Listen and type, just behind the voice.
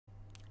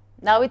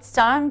Now it's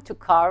time to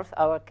carve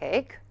our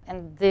cake.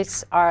 And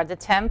these are the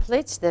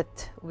templates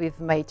that we've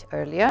made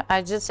earlier.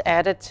 I just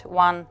added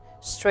one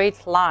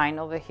straight line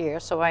over here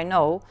so I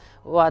know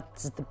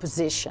what's the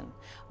position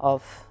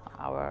of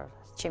our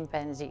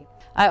chimpanzee.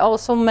 I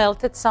also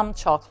melted some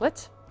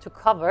chocolate to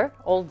cover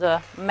all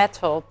the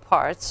metal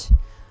parts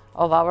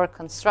of our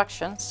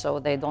construction so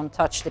they don't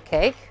touch the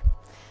cake.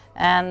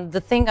 And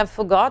the thing I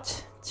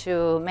forgot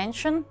to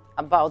mention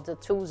about the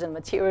tools and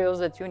materials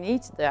that you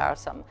need,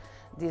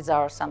 these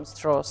are some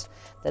straws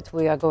that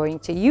we are going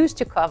to use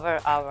to cover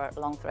our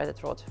long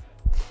threaded rod.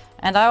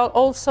 And I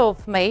also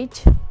made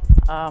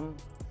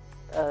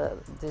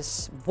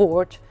this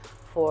board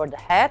for the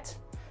head,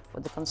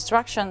 for the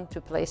construction, to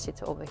place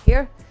it over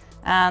here.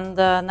 And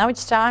now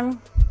it's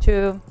time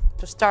to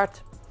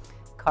start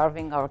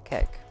carving our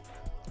cake.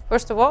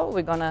 First of all,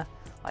 we're gonna,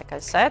 like I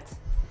said,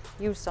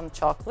 use some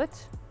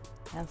chocolate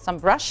and some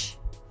brush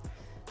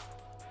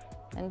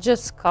and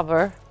just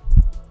cover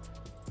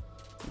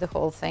the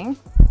whole thing.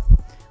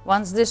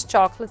 Once this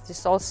chocolate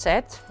is all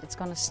set, it's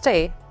going to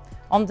stay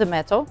on the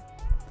metal,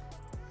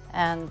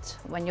 and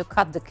when you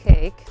cut the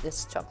cake,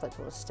 this chocolate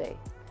will stay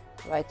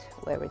right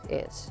where it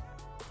is.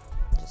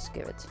 Just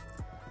give it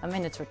a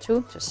minute or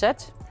two to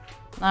set.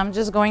 Now I'm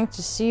just going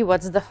to see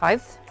what's the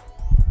height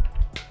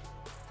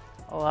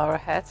of our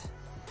head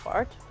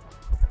part.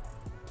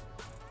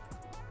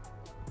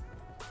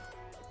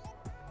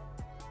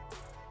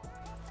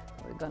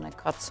 We're going to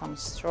cut some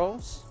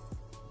straws.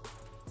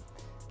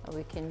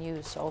 We can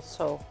use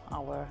also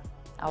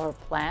our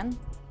plan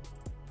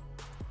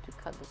to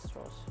cut the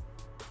straws.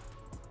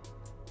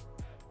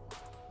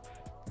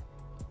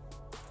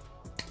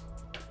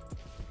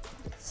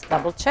 Let's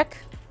double check.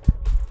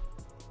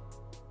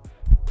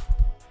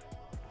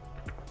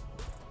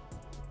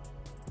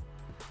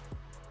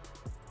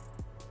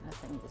 I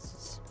think this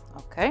is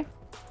okay.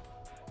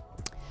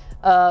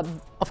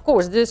 Of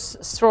course, this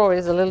straw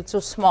is a little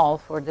too small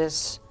for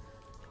this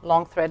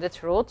long threaded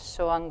rod,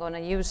 so I'm going to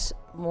use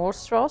more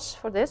straws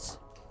for this.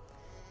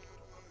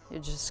 You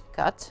just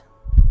cut.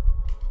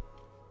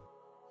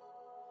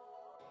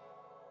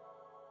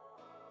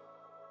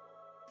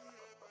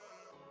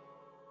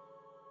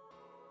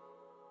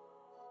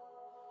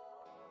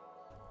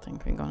 I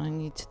think we're going to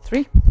need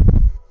 3.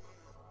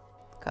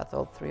 Cut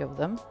all 3 of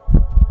them.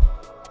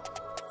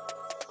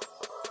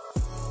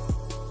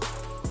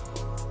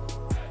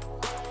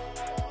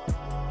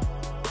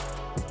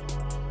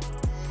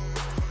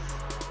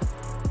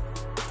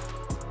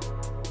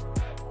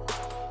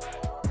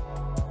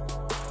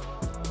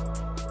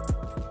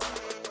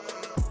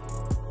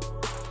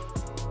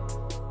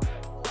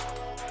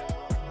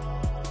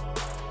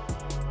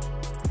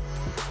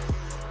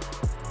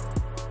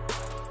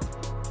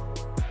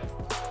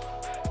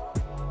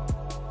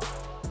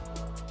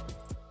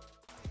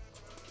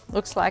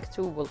 Looks like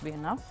 2 will be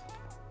enough.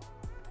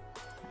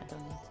 I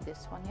don't need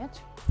this one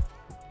yet.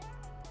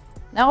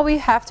 Now we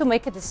have to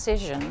make a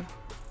decision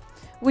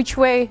which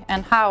way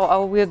and how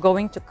are we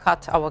going to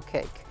cut our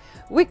cake.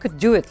 We could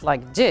do it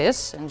like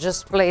this and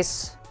just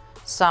place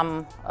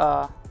some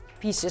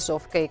pieces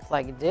of cake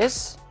like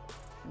this,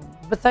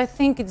 but I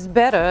think it's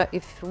better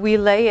if we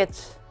lay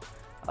it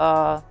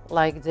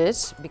like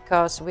this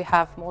because we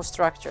have more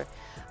structure.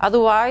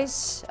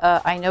 Otherwise,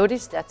 I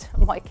noticed that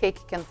my cake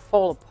can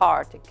fall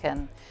apart. It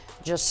can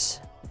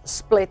just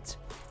split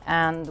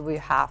and we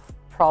have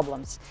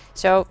problems.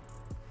 So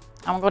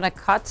I'm going to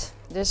cut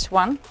this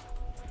one.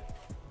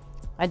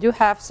 I do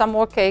have some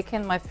more cake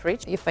in my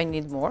fridge if I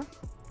need more.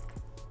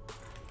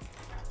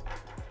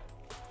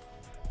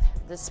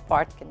 This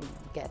part can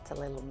get a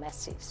little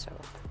messy, so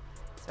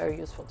it's very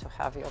useful to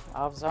have your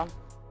gloves on.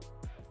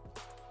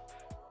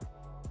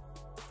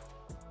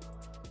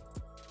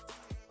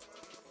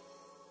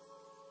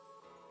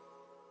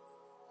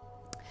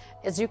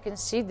 As you can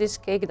see, this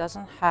cake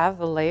doesn't have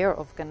a layer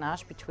of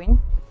ganache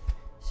between,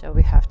 so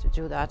we have to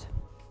do that.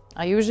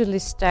 I usually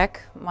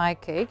stack my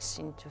cakes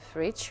into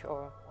fridge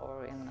or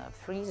in a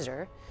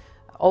freezer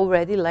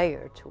already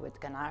layered with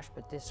ganache,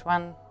 but this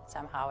one,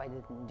 somehow I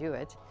didn't do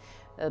it.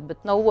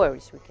 But no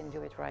worries, we can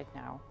do it right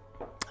now.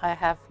 I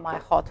have my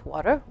hot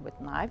water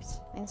with knives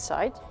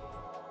inside.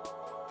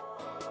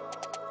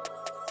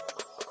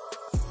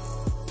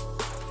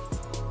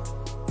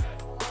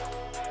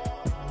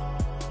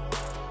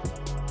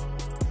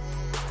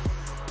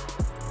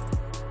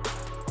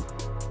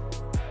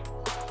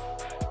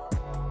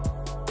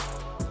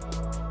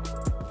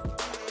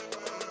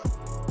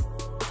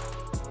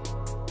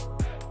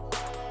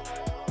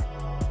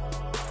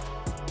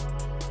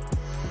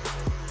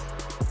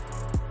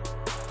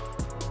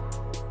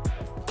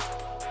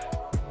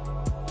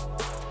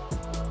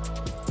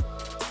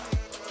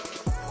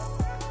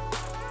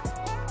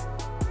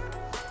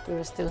 We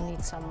will still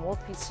need some more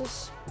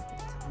pieces.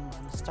 I'm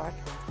going to start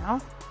right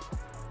now.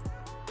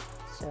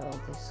 So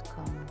this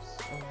comes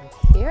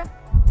over here.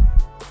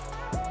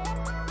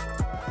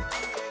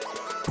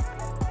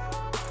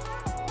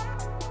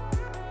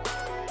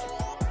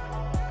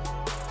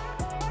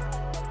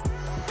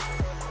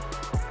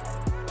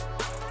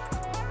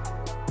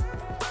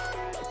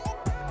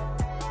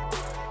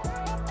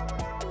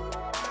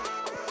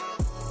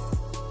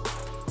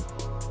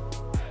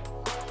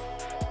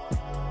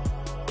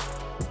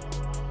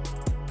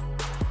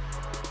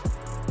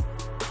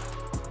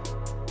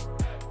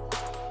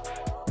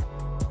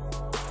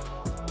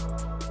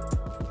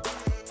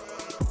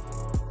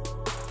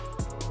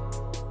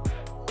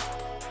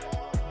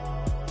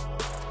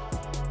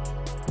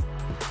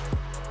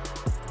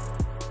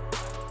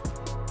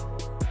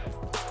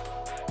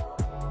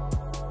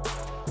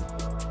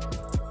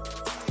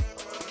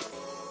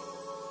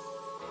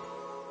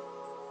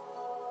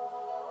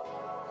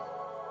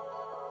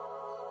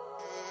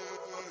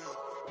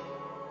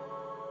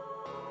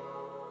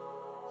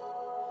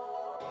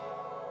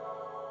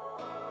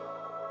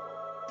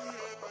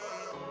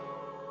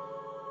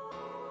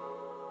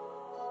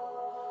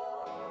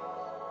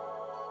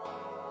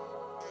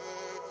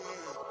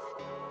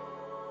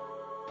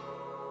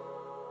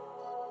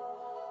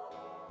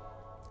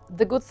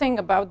 The good thing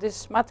about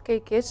this mud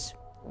cake is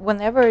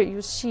whenever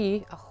you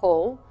see a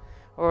hole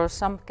or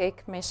some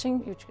cake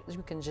missing,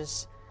 you can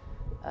just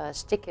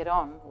stick it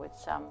on with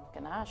some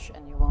ganache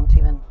and you won't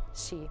even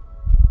see.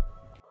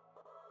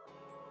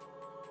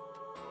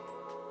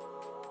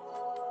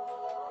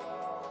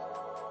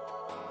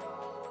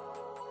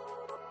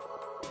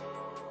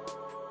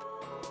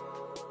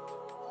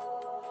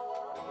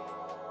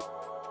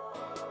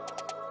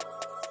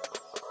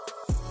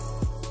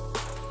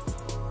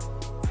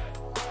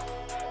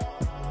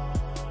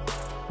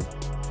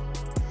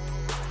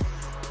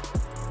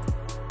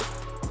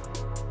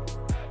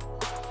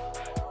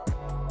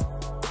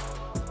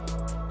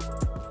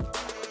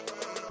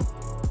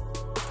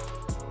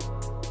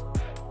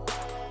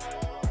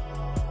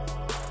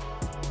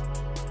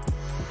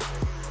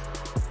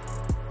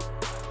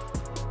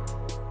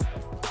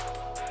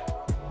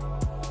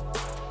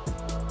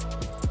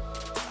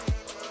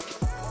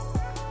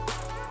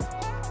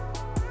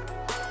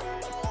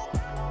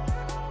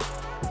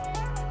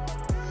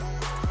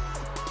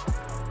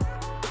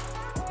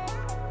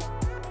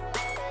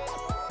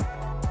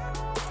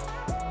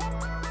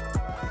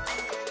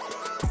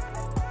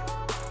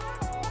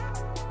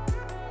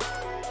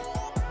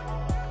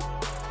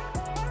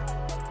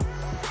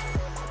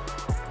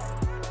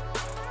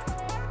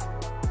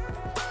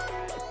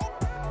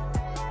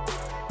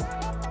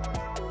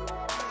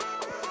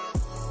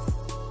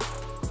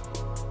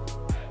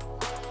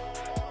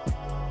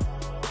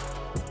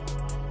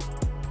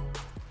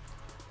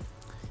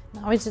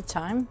 Now is the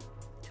time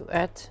to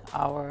add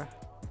our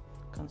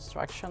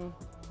construction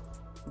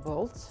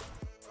bolts.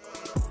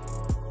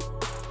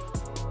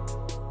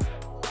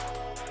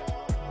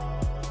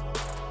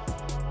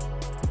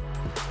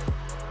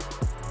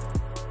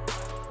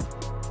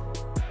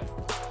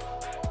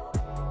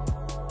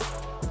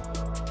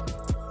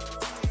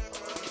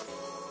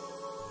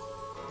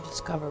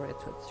 Just cover it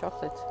with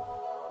chocolate.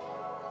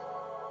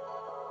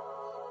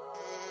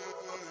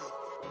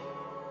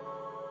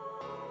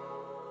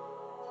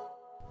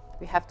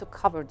 We have to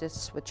cover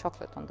this with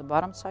chocolate on the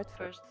bottom side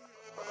first.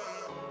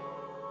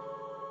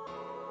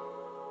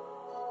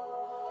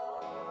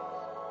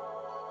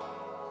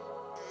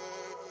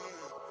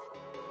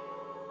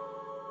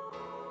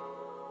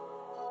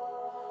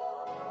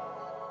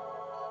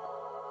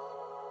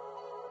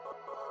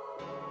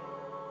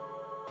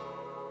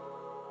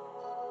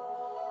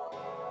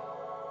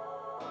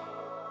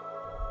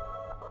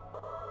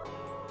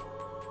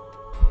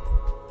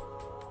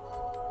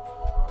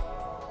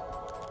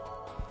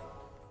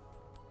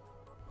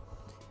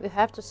 We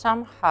have to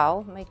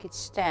somehow make it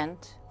stand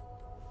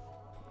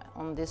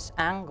on this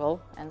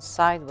angle and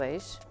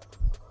sideways.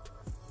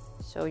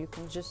 So you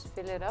can just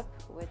fill it up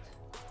with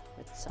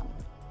some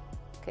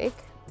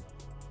cake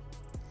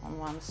on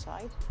one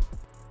side.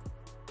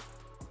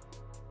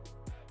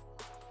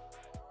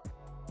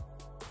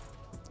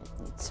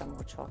 It needs some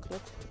more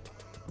chocolate.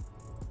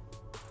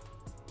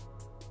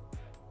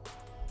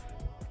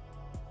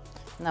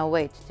 Now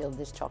wait till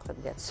this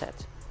chocolate gets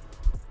set.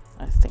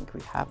 I think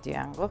we have the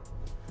angle.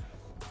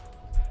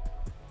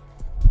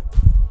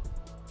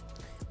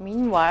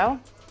 Meanwhile,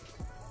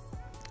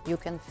 you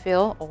can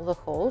fill all the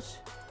holes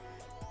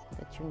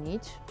that you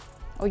need,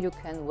 or you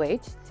can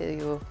wait till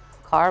you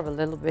carve a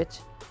little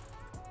bit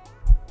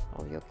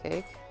of your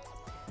cake.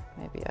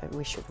 Maybe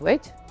we should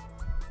wait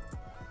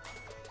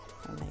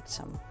and make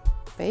some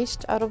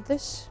paste out of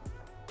this.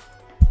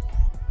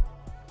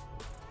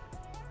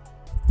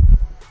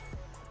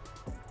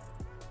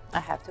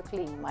 I have to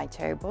clean my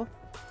table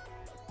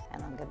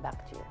and I'll get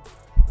back to you.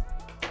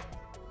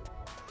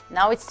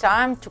 Now it's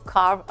time to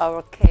carve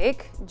our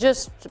cake,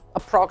 just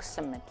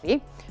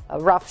approximately a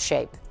rough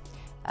shape.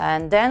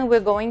 And then we're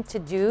going to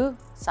do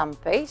some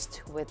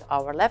paste with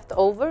our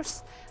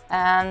leftovers,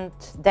 and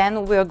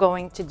then we're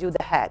going to do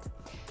the head.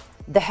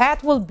 The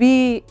head will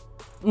be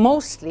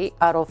mostly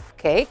out of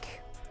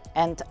cake,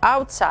 and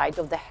outside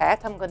of the head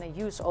I'm going to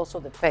use also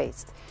the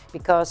paste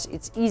because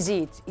it's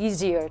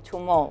easier to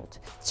mold.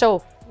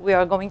 So we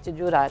are going to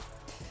do that.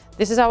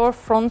 This is our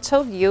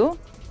frontal view.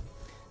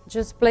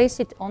 Just place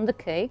it on the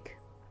cake.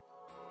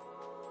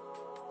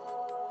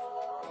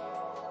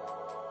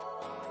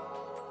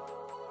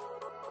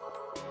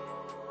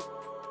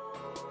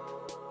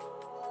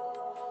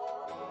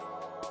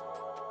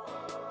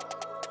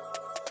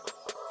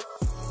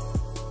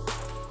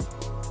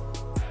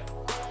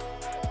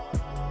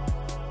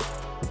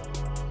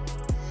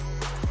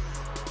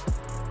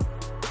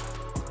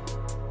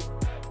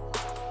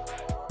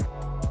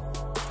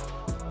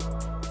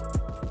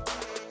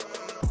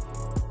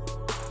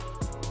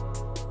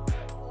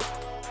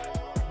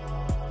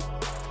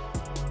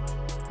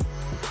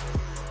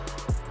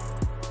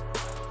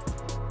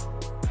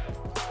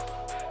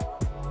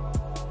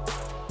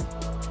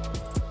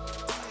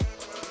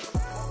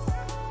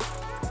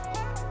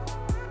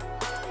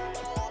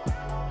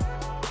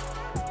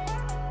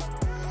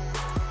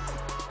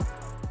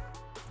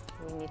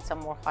 Some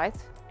more height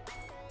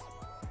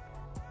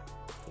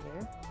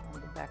here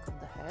on the back of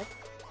the head.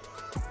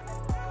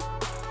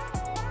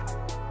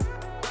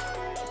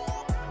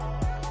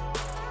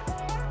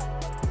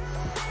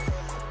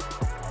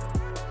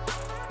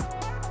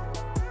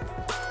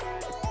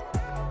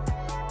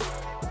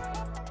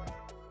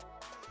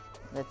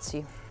 Let's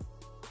see.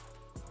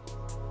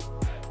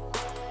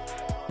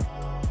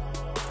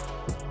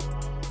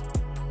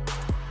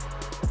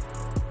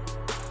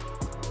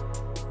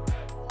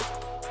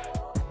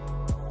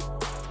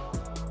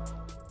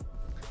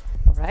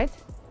 All right,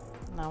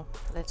 now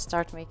let's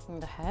start making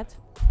the head.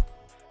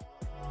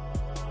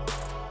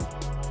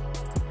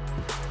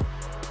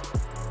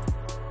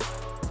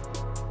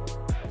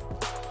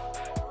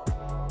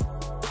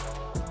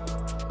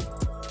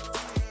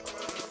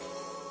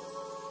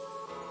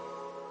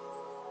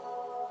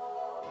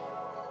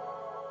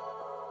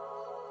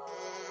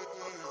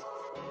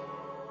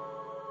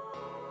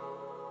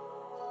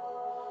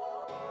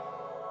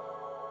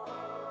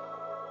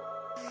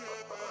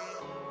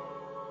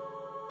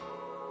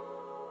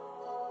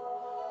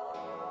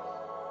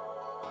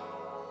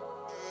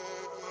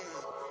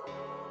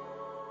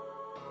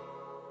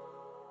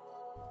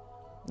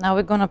 Now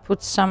we're gonna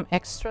put some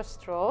extra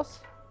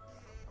straws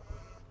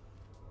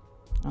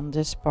on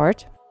this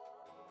part.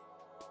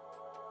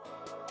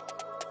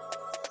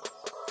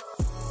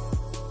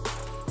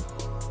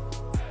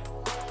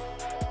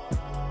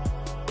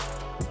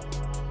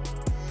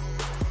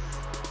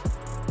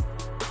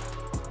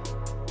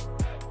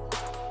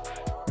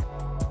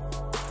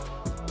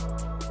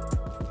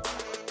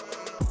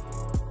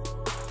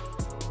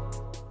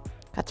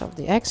 Cut off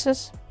the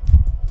excess.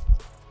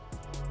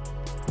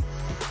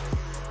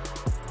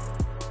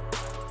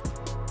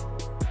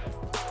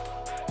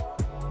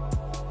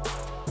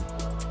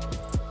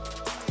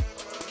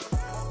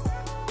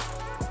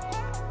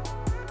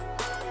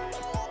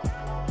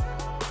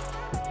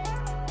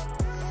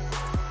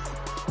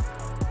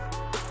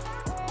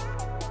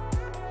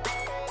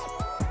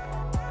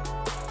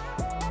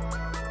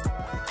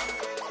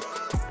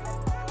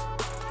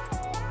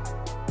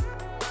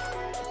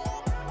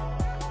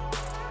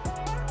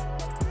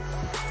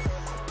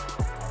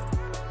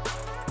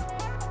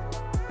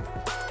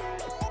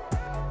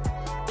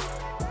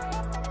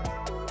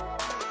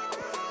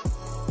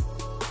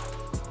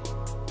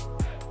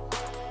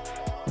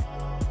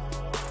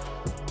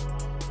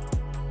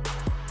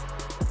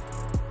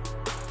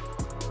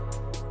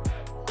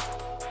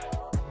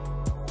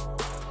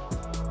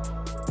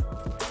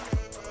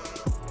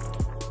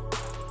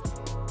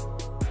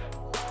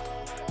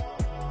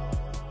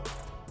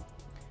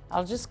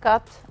 I'll just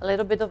cut a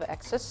little bit of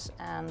excess,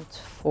 and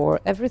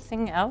for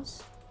everything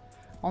else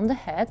on the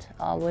head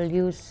I will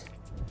use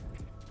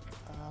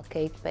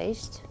cake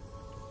paste.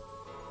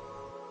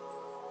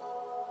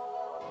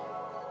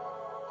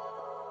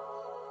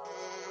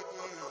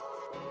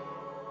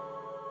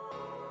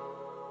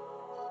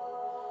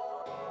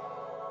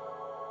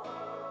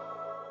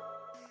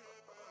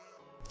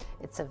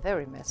 It's a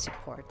very messy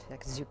part,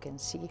 as you can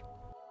see.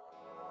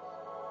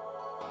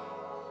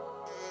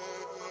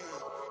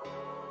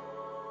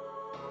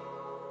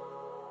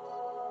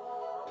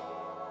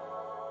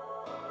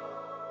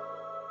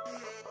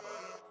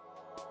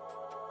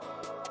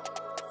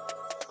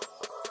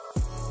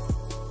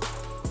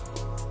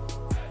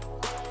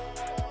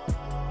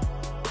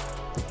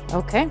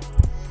 Okay,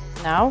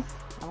 now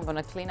I'm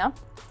gonna clean up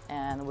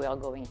and we are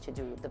going to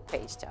do the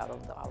paste out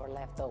of our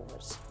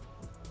leftovers.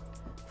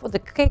 For the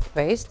cake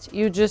paste,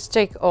 you just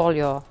take all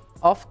your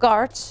off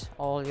guards,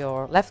 all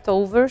your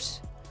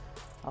leftovers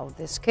of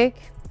this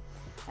cake,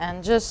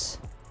 and just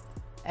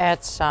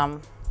add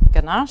some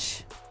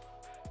ganache.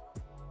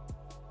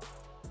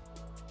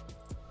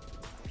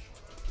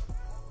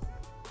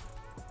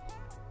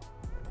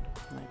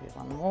 Maybe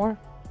one more,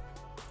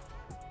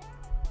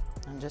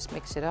 and just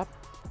mix it up.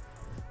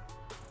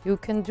 You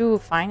can do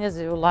fine as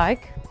you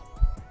like.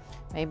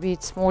 Maybe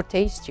it's more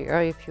tastier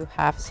if you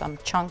have some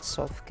chunks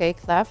of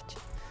cake left,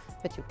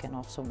 but you can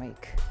also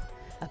make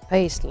a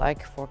paste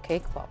like for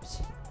cake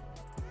pops.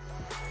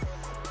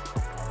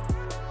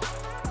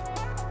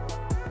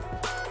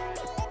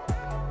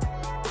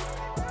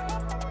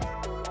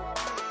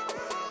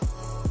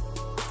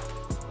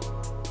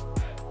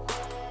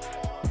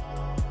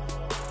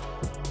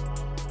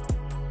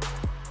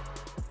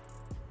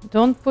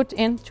 Don't put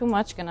in too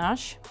much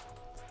ganache,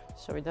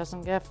 so it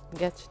doesn't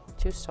get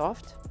too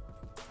soft.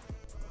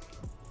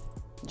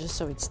 Just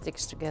so it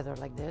sticks together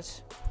like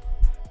this.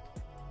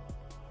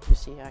 You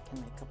see, I can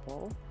make a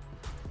ball.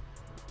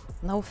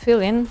 Now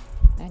fill in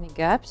any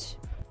gaps.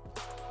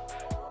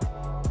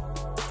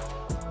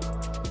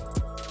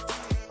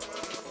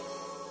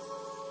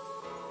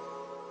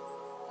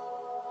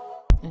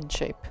 And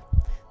shape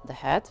the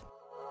head.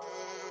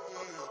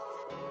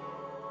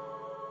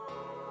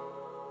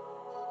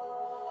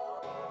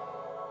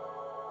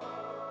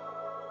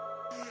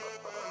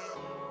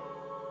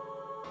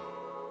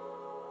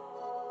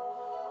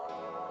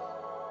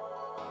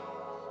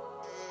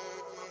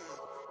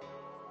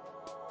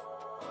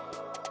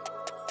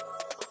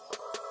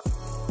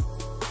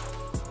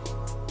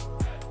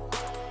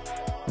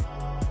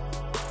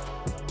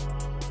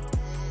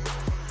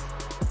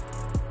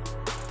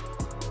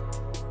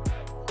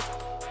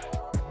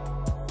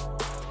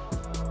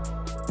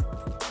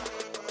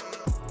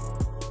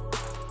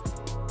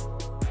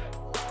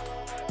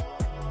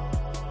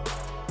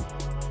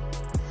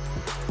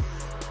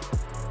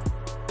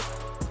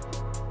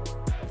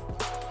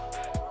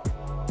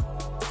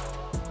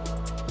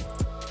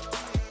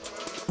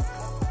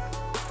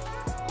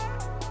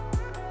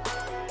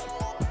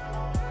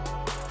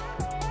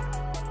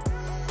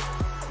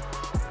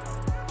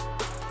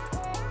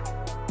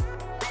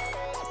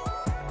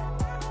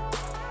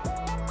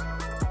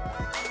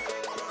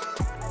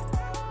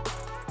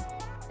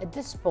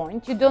 this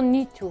point, you don't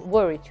need to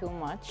worry too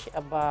much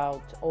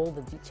about all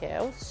the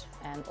details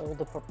and all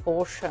the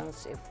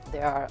proportions if they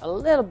are a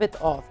little bit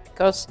off,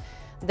 because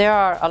there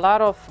are a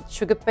lot of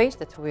sugar paste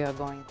that we are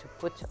going to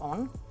put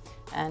on,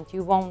 and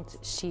you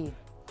won't see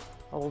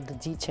all the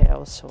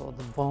details or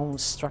the bone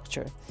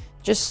structure.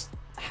 Just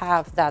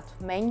have that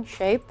main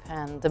shape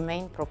and the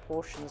main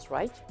proportions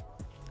right,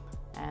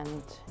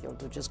 and you'll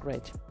do just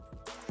great.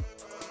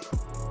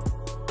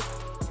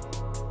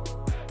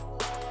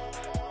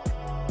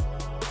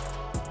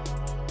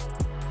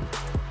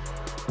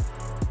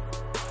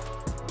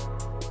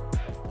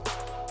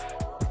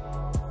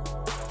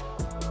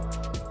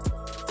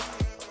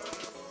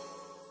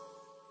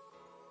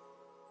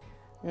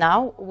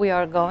 Now we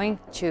are going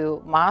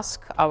to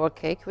mask our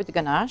cake with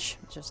ganache,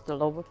 just the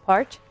lower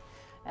part.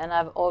 And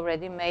I've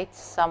already made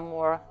some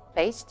more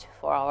paste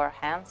for our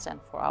hands and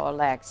for our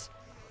legs.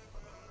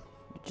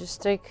 You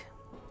just take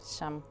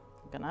some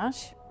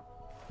ganache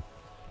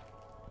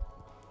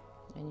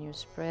and you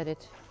spread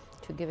it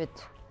to give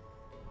it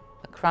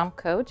a crumb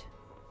coat,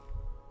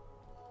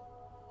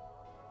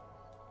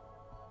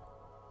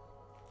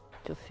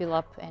 to fill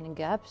up any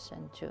gaps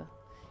and to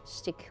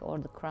stick all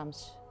the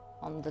crumbs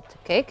on the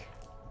cake.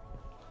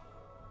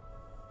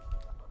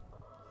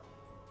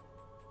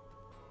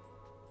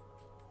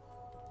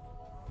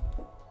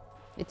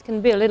 It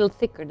can be a little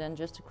thicker than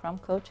just a crumb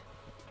coat.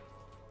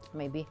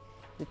 Maybe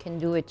we can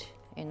do it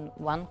in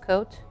one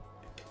coat.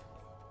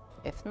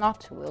 If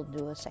not, we'll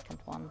do a second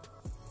one.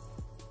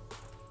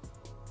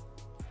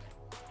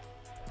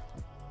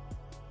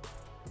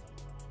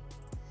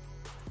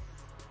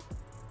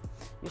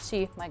 You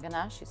see, my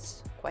ganache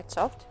is quite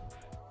soft,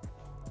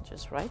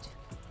 just right.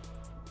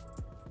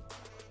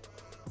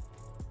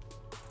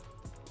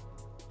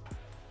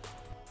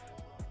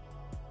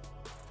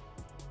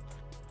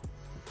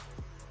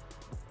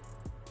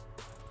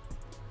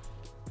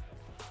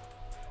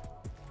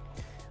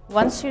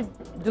 Once you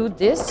do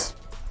this,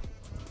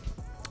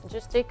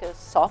 just take a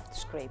soft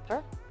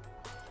scraper.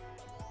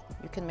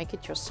 You can make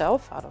it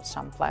yourself out of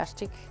some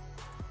plastic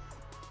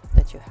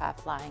that you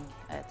have lying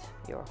at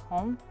your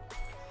home.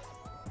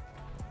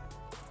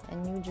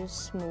 And you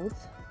just smooth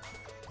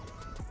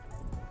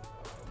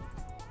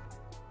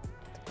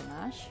the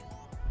ganache.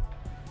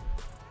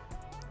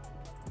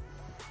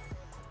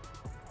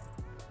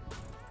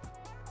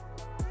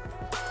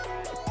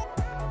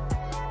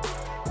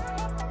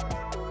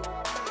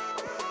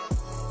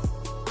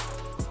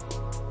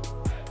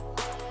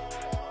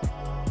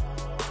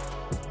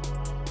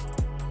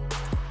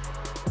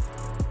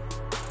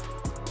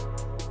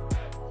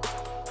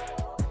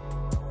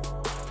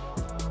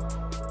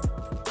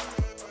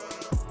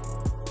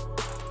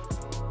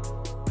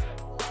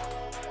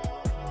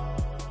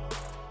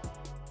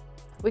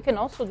 We can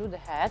also do the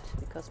head,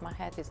 because my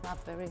head is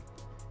not very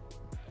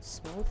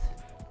smooth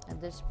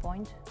at this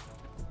point.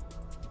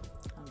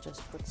 I'll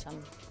just put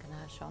some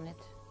ganache on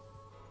it.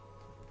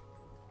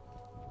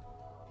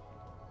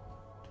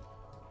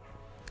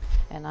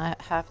 And I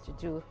have to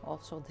do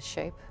also the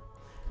shape.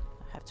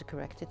 I have to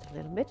correct it a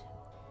little bit.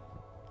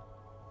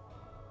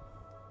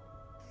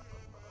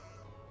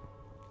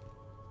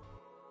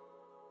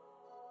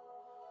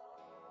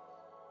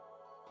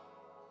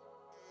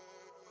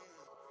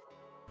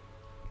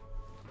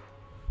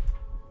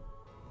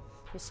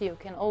 You see, you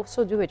can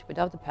also do it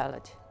without the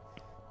palette.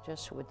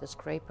 Just with the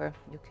scraper,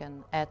 you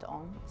can add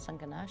on some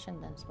ganache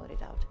and then smooth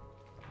it out.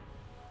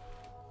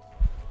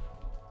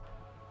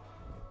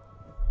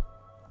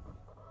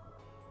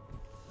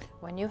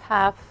 When you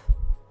have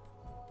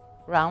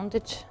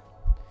rounded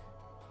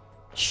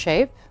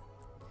shape,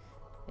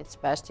 it's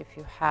best if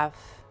you have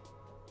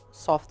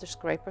softer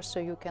scraper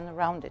so you can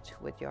round it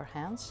with your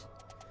hands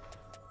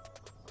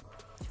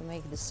to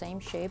make the same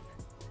shape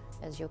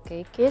as your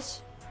cake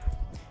is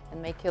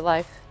and make your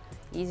life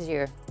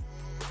easier.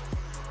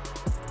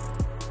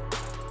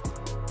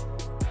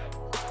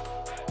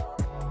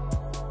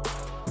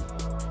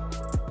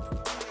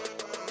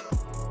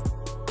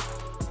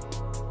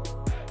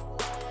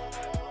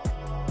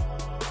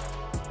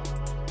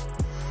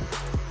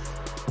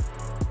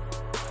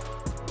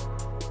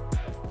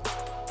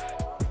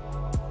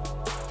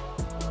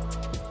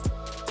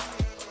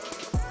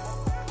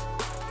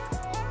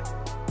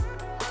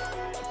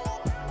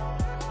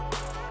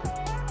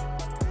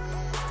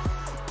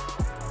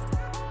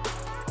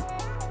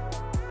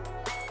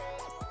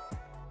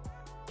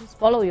 Just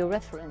follow your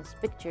reference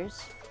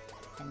pictures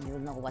and you'll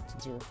know what to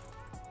do.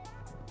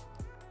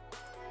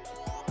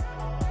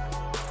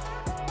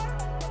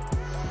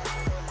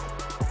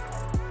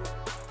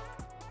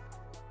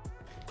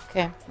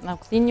 Okay, now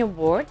clean your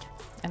board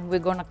and we're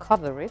gonna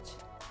cover it,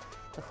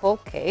 the whole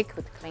cake,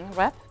 with cling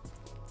wrap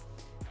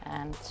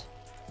and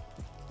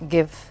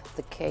give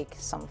the cake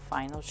some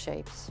final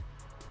shapes.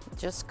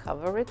 Just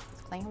cover it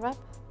with cling wrap.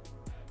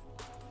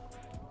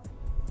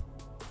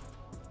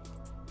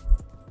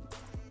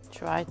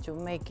 Try to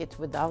make it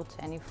without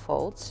any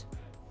folds.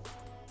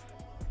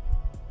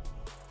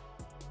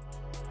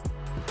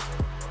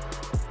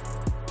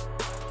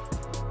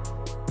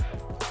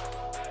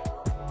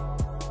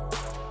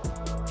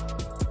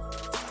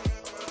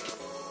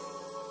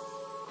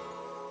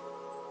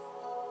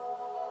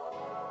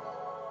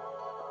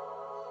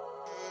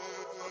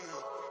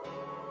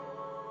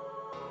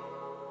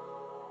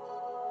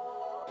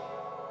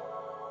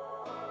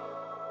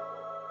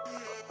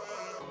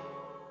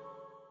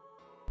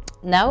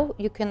 Now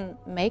you can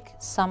make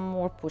some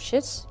more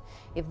pushes.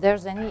 If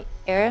there's any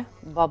air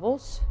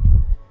bubbles,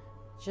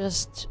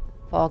 just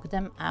poke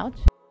them out.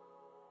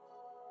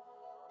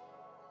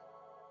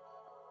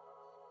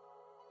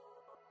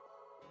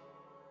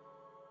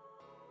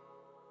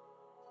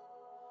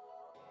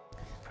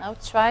 Now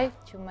try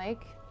to make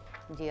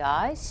the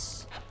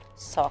eyes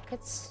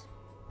sockets,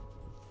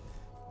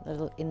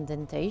 little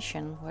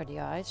indentation where the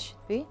eyes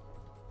should be.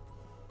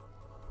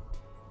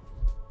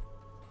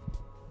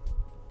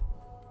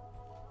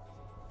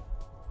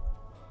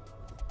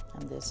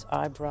 And this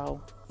eyebrow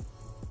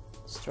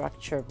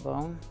structure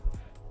bone,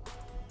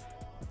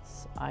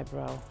 this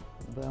eyebrow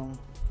bone.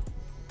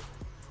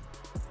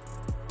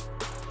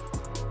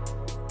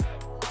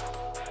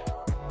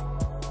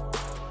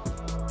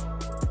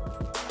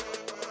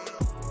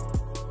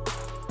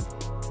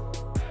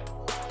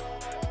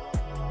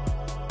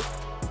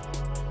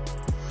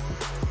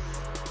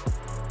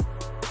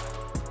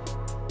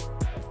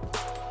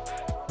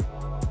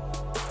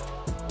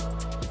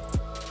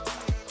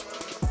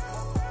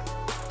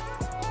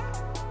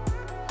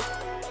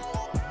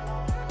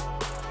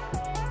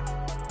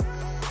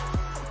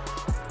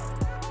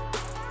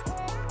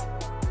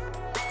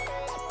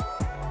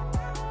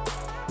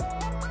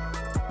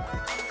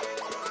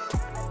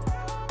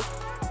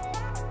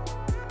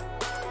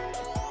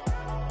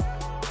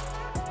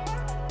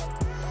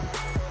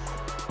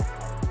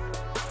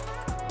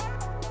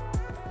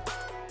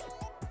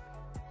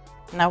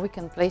 Now we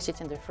can place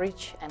it in the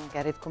fridge and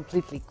get it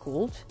completely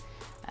cooled.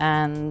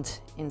 And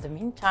in the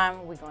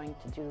meantime, we're going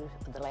to do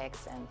the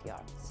legs and the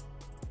arms.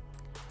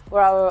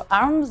 For our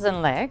arms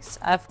and legs,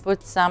 I've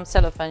put some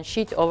cellophane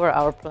sheet over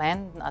our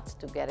plant, not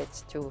to get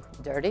it too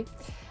dirty.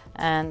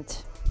 And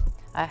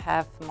I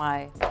have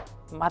my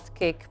mud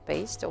cake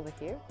paste over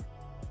here.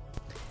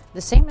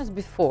 The same as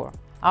before,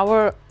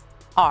 our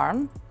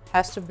arm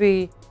has to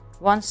be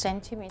 1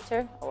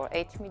 centimeter or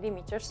 8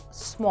 millimeters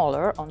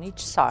smaller on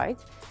each side.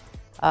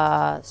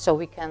 So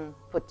we can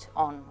put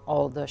on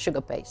all the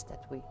sugar paste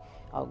that we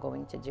are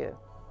going to do.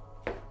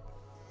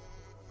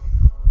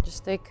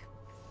 Just take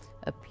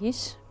a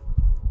piece.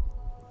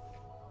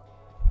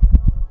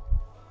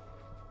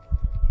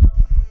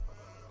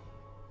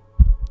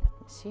 Let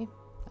me see,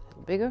 a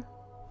little bigger.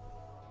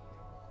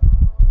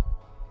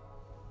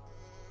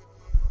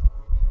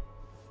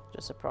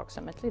 Just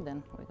approximately,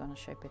 then we're going to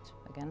shape it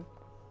again.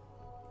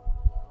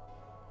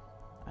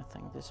 I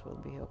think this will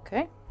be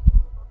okay.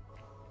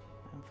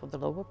 And for the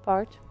lower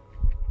part,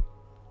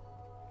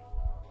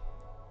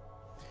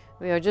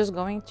 we are just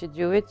going to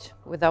do it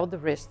without the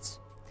wrists,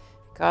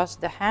 because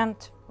the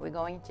hand we're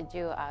going to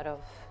do out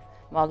of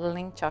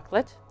modeling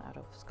chocolate, out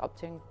of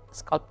sculpting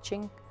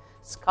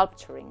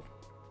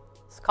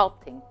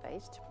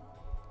paste.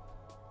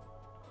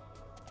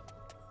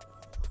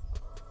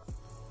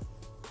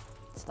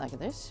 It's like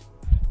this.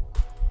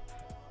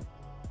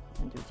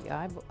 And do the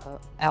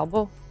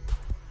elbow.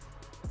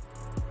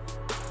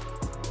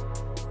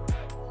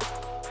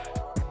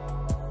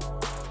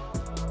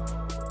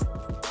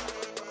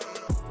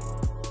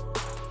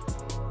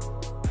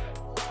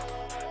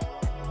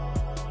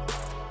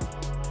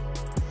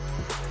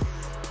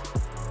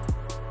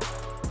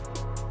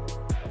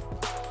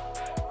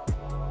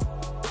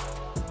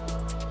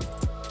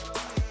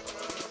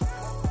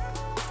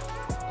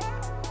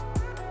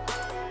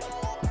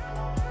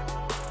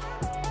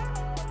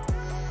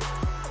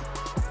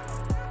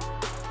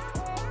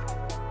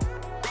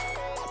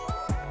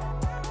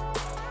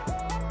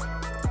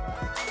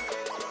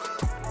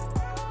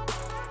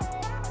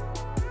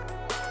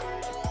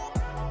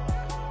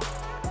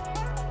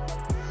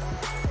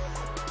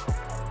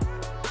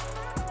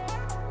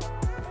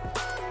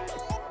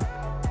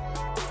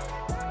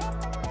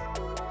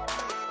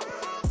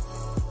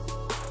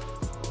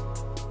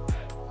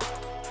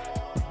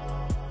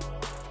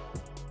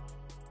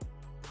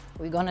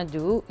 We're gonna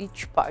do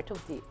each part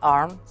of the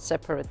arm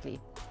separately.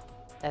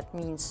 That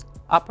means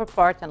upper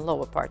part and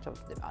lower part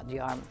of the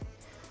arm.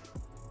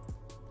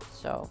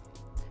 So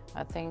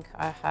I think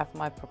I have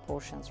my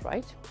proportions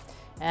right.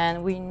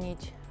 And we need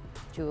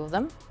 2 of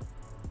them.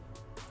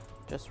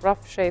 Just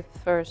rough shape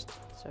first,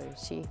 so you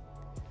see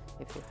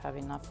if you have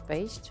enough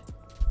paste.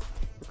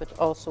 You could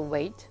also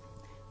weight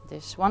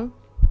this one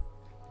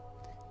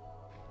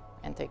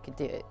and take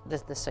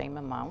the same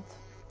amount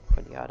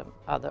for the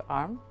other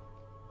arm.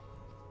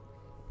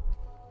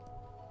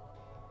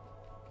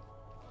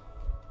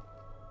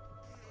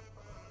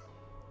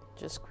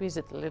 Just squeeze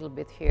it a little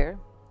bit here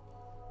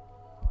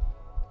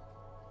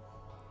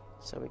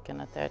so we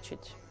can attach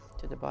it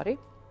to the body.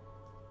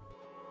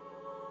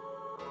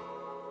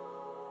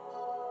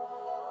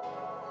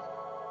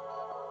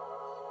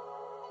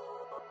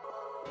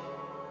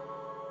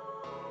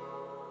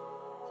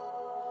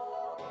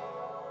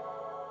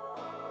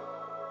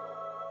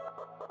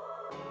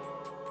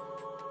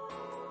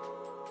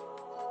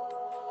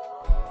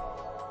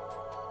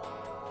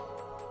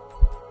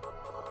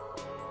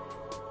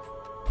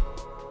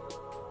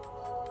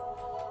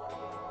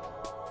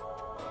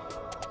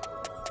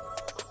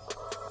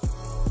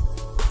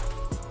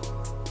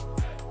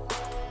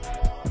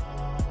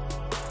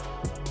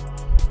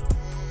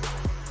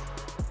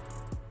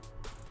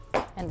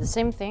 the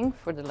same thing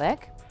for the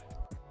leg.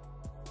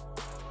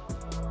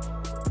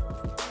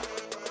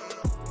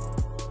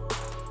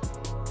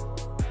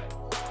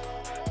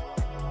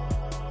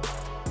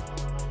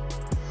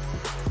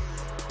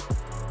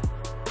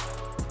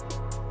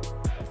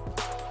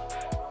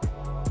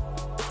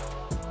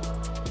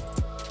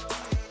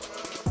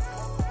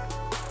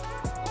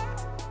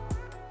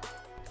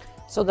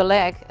 So the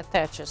leg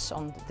attaches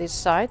on this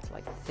side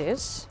like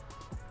this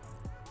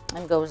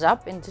and goes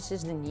up, and this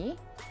is the knee.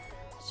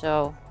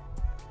 So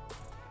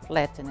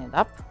flatten it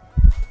up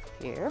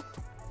here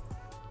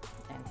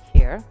and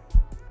here,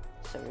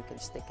 so you can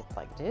stick it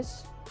like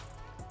this.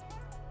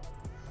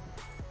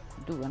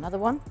 Do another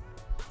one.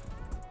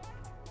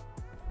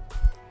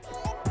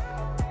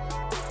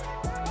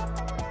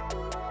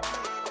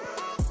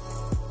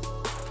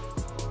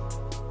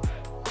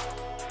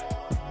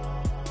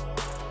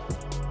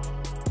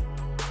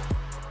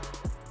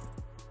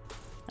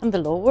 And the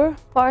lower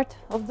part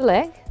of the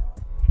leg,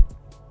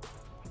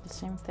 the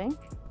same thing.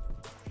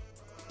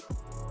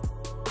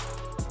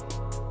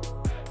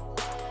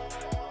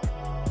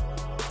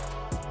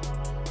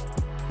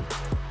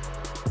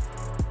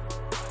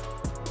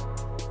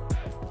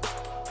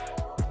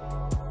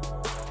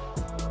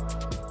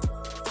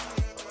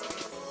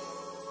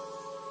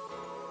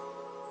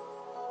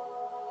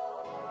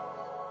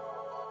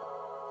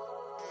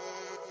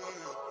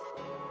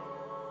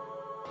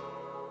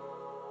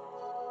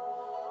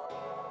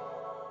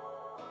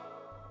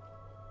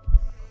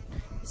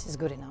 This is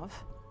good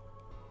enough.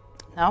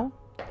 Now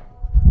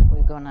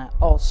we're gonna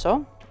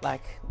also,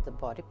 like the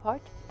body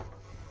part,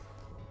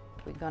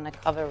 we're gonna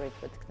cover it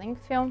with Klinc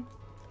film.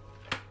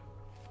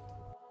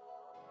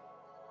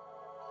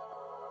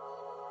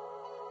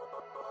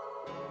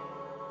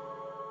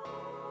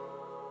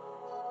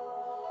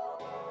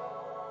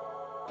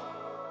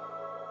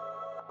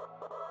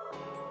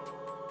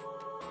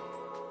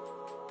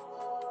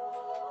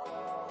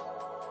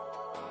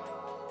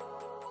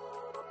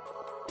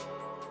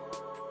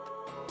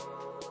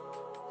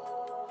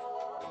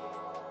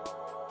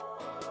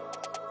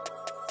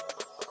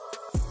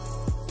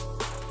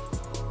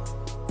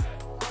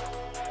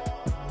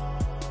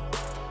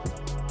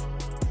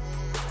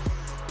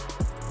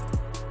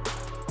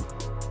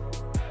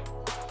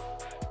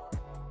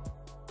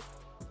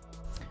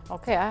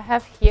 Okay, I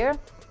have here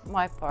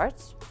my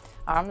parts,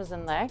 arms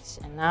and legs,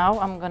 and now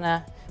I'm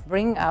gonna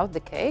bring out the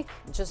cake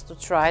just to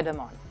try them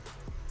on.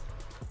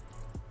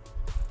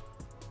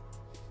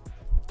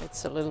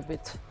 It's a little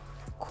bit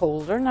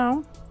colder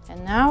now,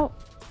 and now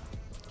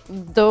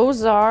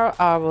those are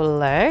our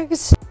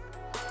legs.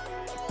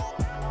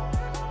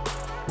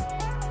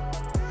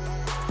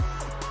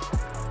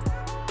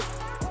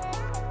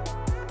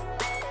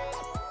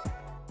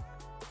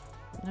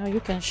 Now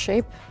you can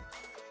shape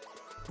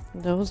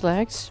those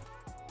legs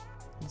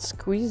and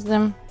squeeze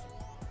them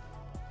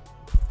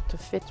to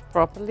fit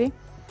properly.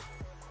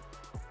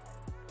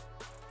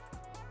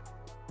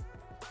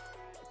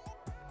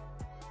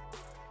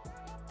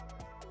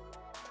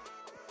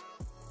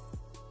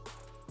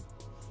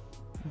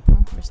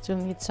 We still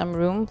need some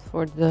room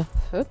for the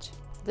foot.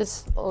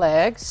 This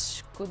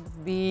legs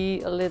could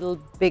be a little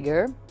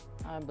bigger,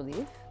 I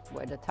believe,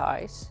 where the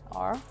thighs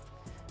are,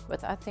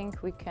 but I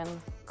think we can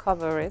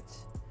cover it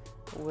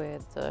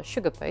with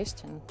sugar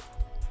paste and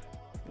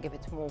give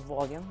it more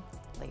volume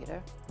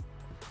later.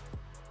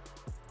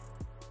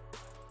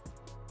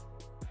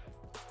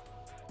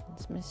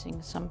 It's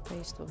missing some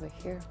paste over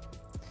here.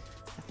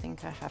 I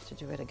think I have to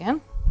do it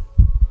again.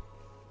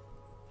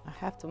 I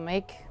have to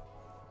make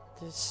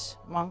this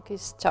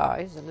monkey's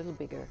thighs a little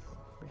bigger.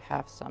 We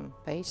have some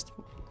paste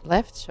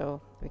left,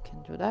 so we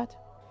can do that.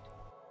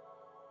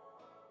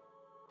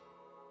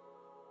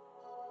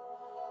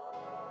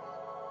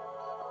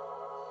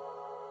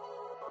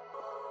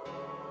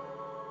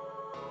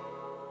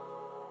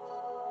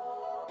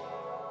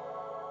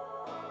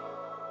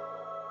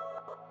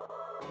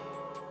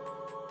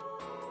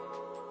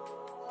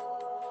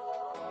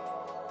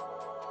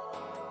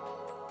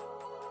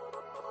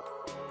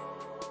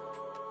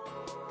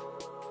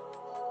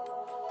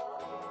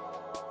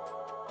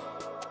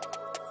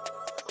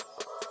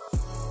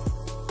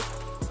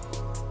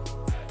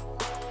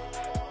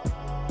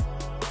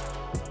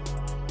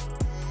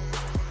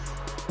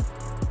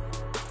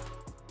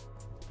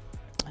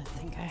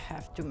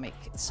 Have to make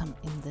some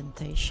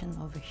indentation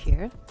over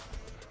here. A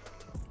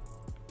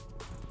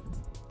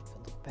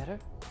little better,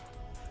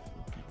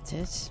 like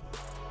this.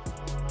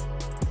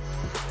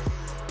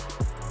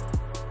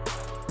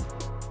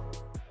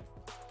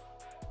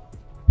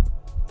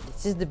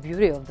 This is the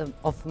beauty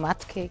of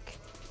matte cake.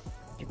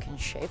 You can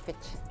shape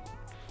it.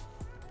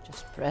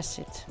 Just press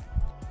it.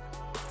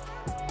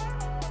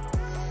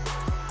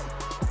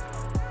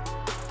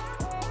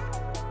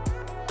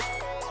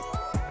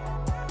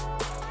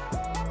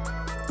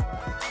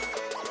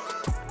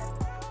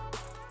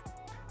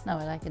 Now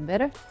I like it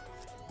better.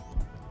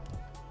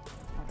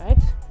 All right,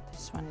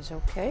 this one is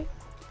okay.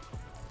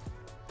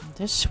 And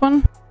this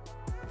one.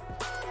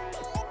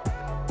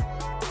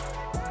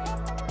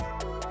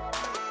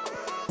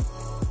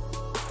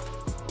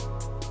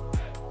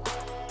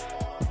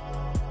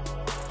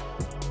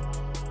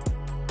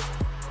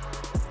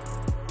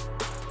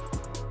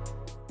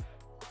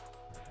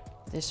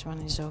 This one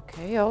is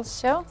okay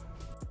also.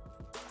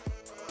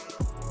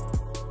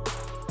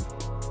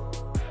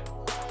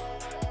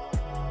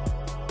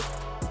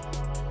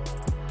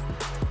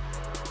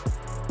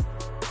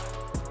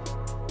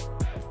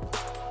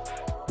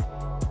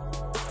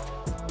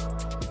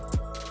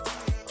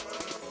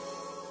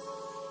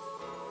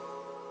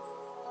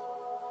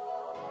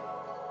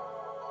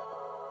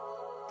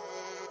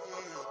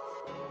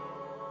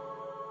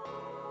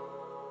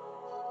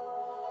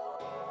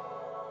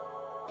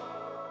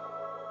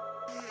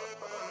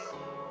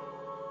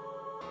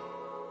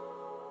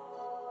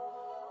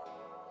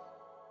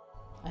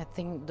 I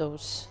think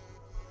those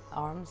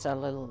arms are a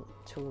little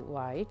too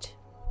wide,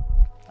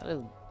 a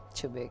little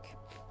too big.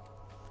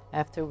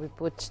 After we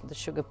put the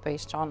sugar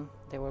paste on,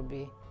 they will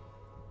be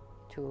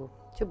too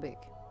big.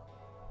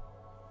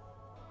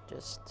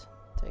 Just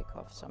take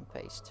off some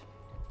paste.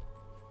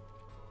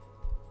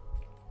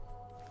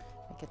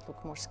 Make it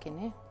look more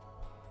skinny.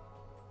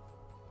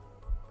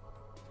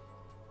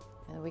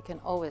 And we can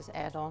always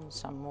add on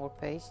some more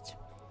paste,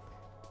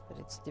 but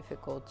it's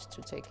difficult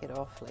to take it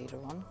off later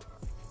on.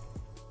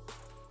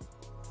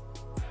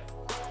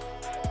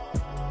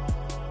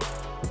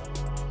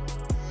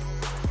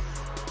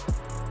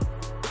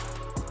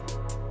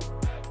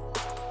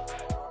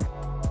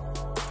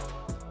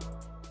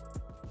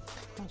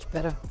 Much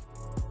better.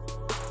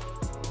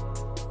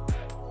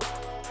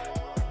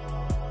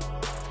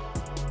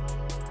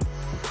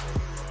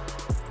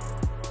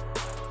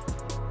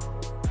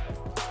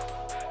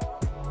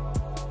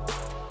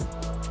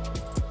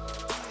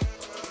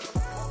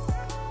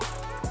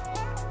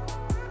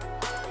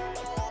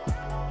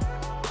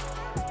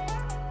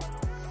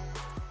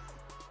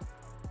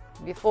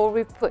 Before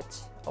we put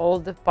all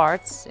the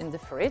parts in the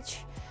fridge,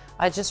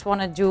 I just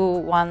want to do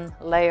one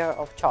layer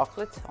of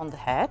chocolate on the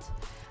head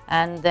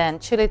and then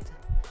chill it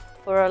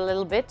for a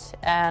little bit,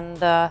 and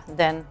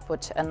then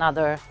put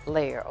another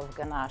layer of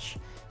ganache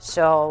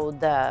so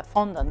the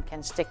fondant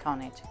can stick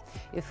on it.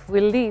 If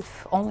we leave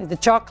only the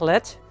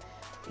chocolate,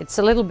 it's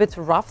a little bit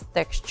rough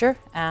texture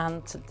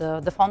and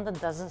the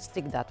fondant doesn't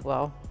stick that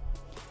well.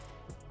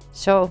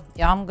 So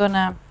yeah, I'm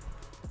gonna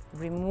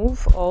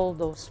remove all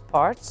those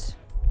parts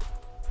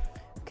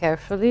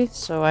carefully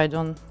so I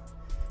don't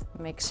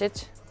mix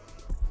it,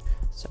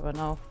 so I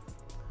know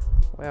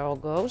where it all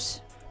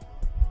goes.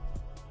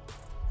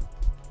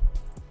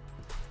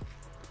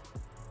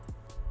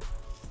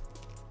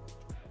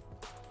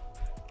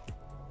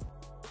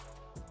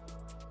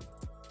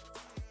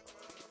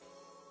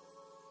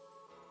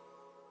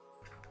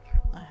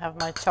 I have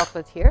my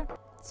chocolate here,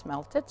 it's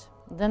melted.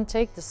 Then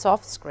take the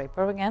soft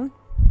scraper again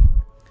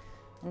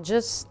and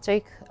just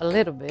take a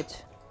little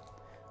bit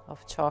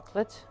of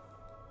chocolate,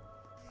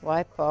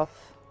 wipe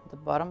off the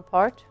bottom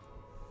part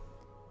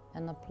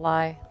and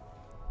apply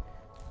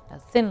a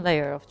thin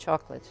layer of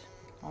chocolate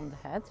on the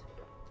head.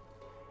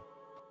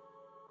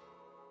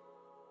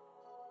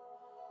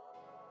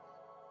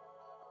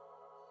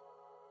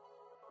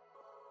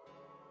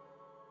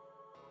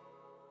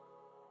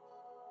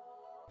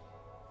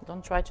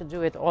 Don't try to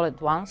do it all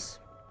at once,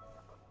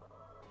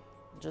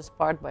 just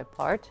part by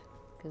part,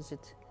 because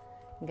it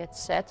gets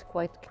set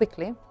quite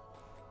quickly.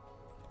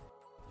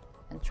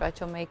 And try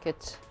to make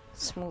it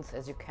smooth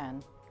as you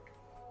can.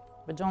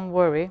 But don't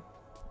worry,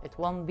 it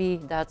won't be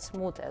that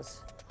smooth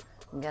as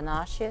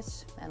ganache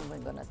is, and we're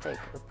gonna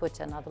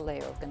put another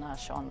layer of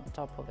ganache on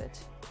top of it.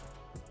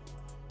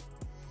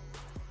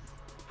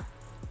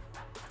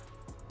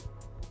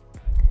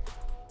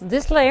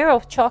 This layer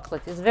of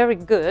chocolate is very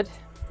good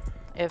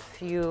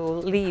if you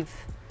leave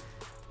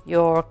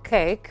your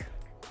cake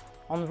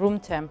on room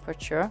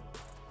temperature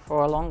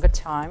for a longer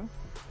time,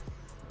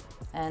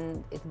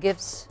 and it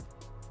gives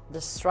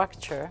the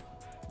structure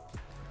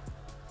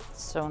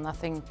so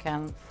nothing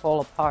can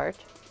fall apart.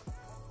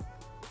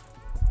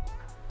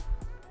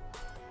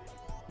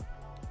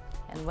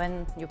 And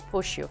when you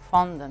push your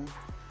fondant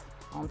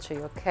onto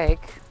your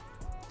cake,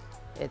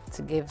 it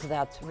gives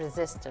that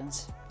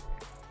resistance.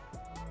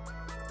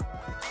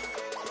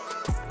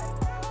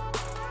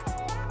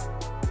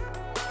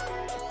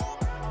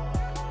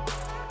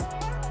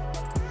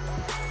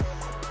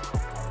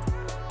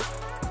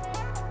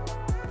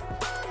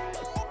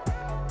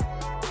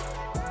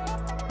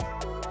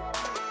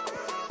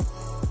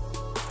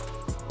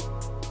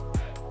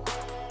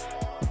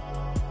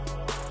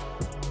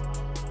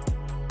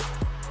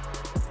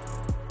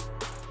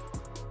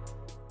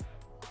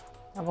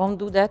 I won't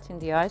do that in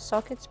the eye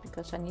sockets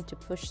because I need to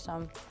push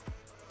some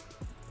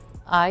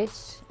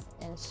ice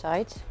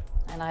inside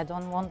and I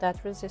don't want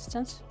that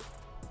resistance.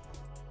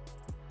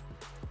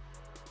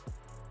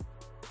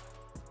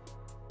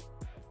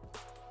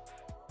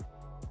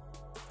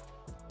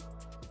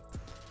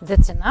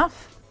 That's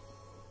enough.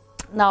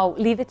 Now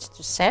leave it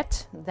to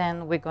set,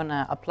 then we're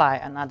gonna apply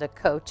another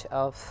coat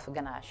of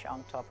ganache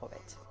on top of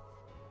it.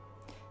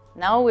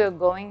 Now we're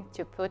going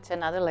to put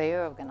another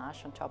layer of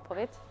ganache on top of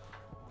it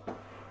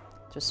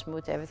to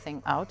smooth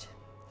everything out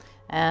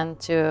and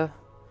to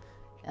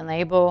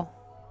enable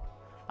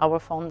our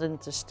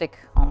fondant to stick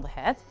on the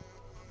head.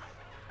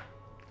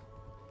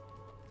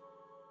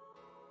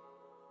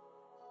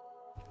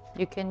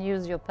 You can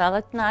use your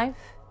palette knife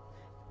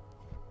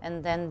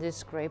and then this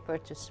scraper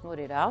to smooth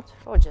it out,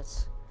 or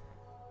just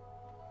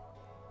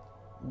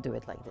do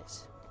it like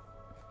this.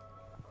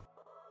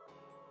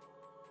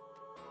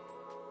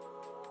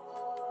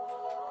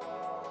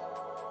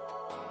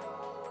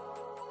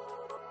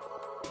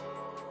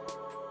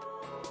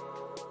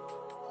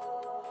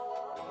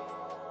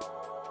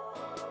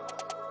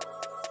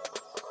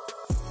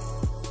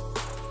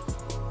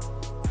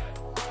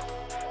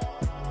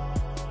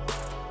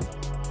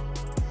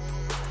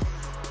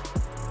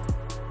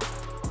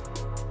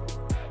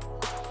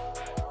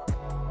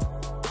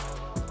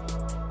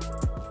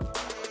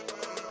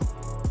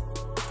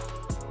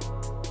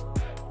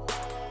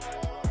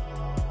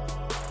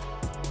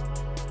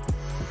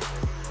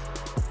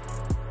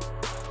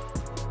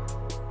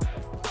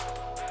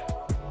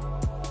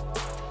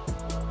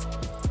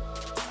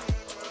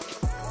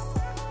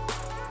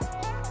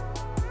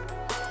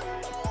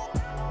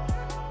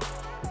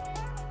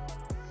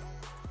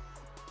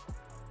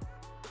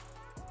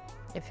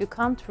 If you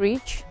can't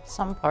reach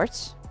some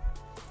parts,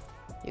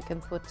 you can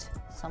put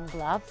some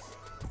gloves.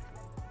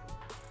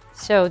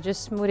 So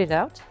just smooth it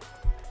out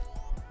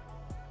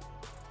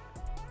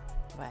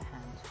by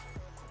hand.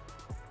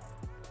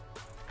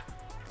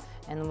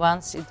 And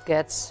once it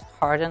gets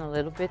hardened a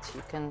little bit,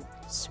 you can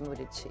smooth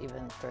it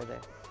even further.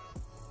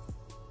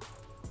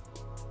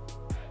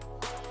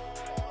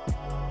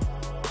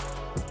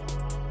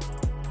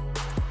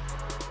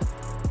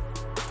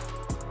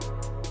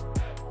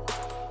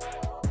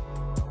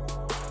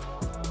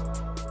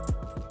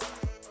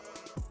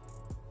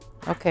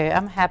 Okay,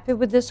 I'm happy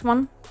with this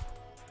one.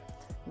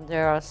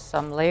 There are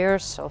some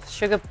layers of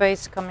sugar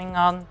paste coming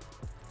on,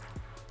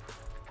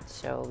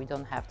 so we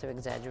don't have to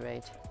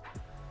exaggerate.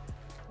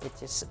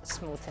 It is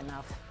smooth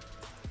enough.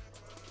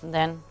 And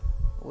then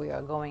we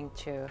are going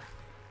to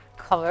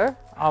cover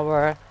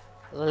our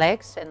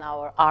legs and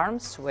our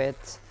arms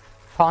with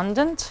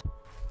fondant,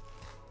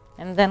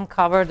 and then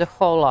cover the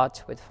whole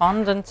lot with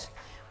fondant.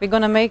 We're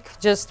gonna make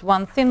just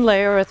one thin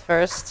layer at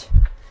first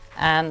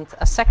and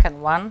a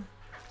second one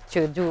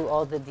to do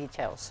all the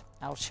details.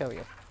 I'll show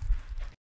you.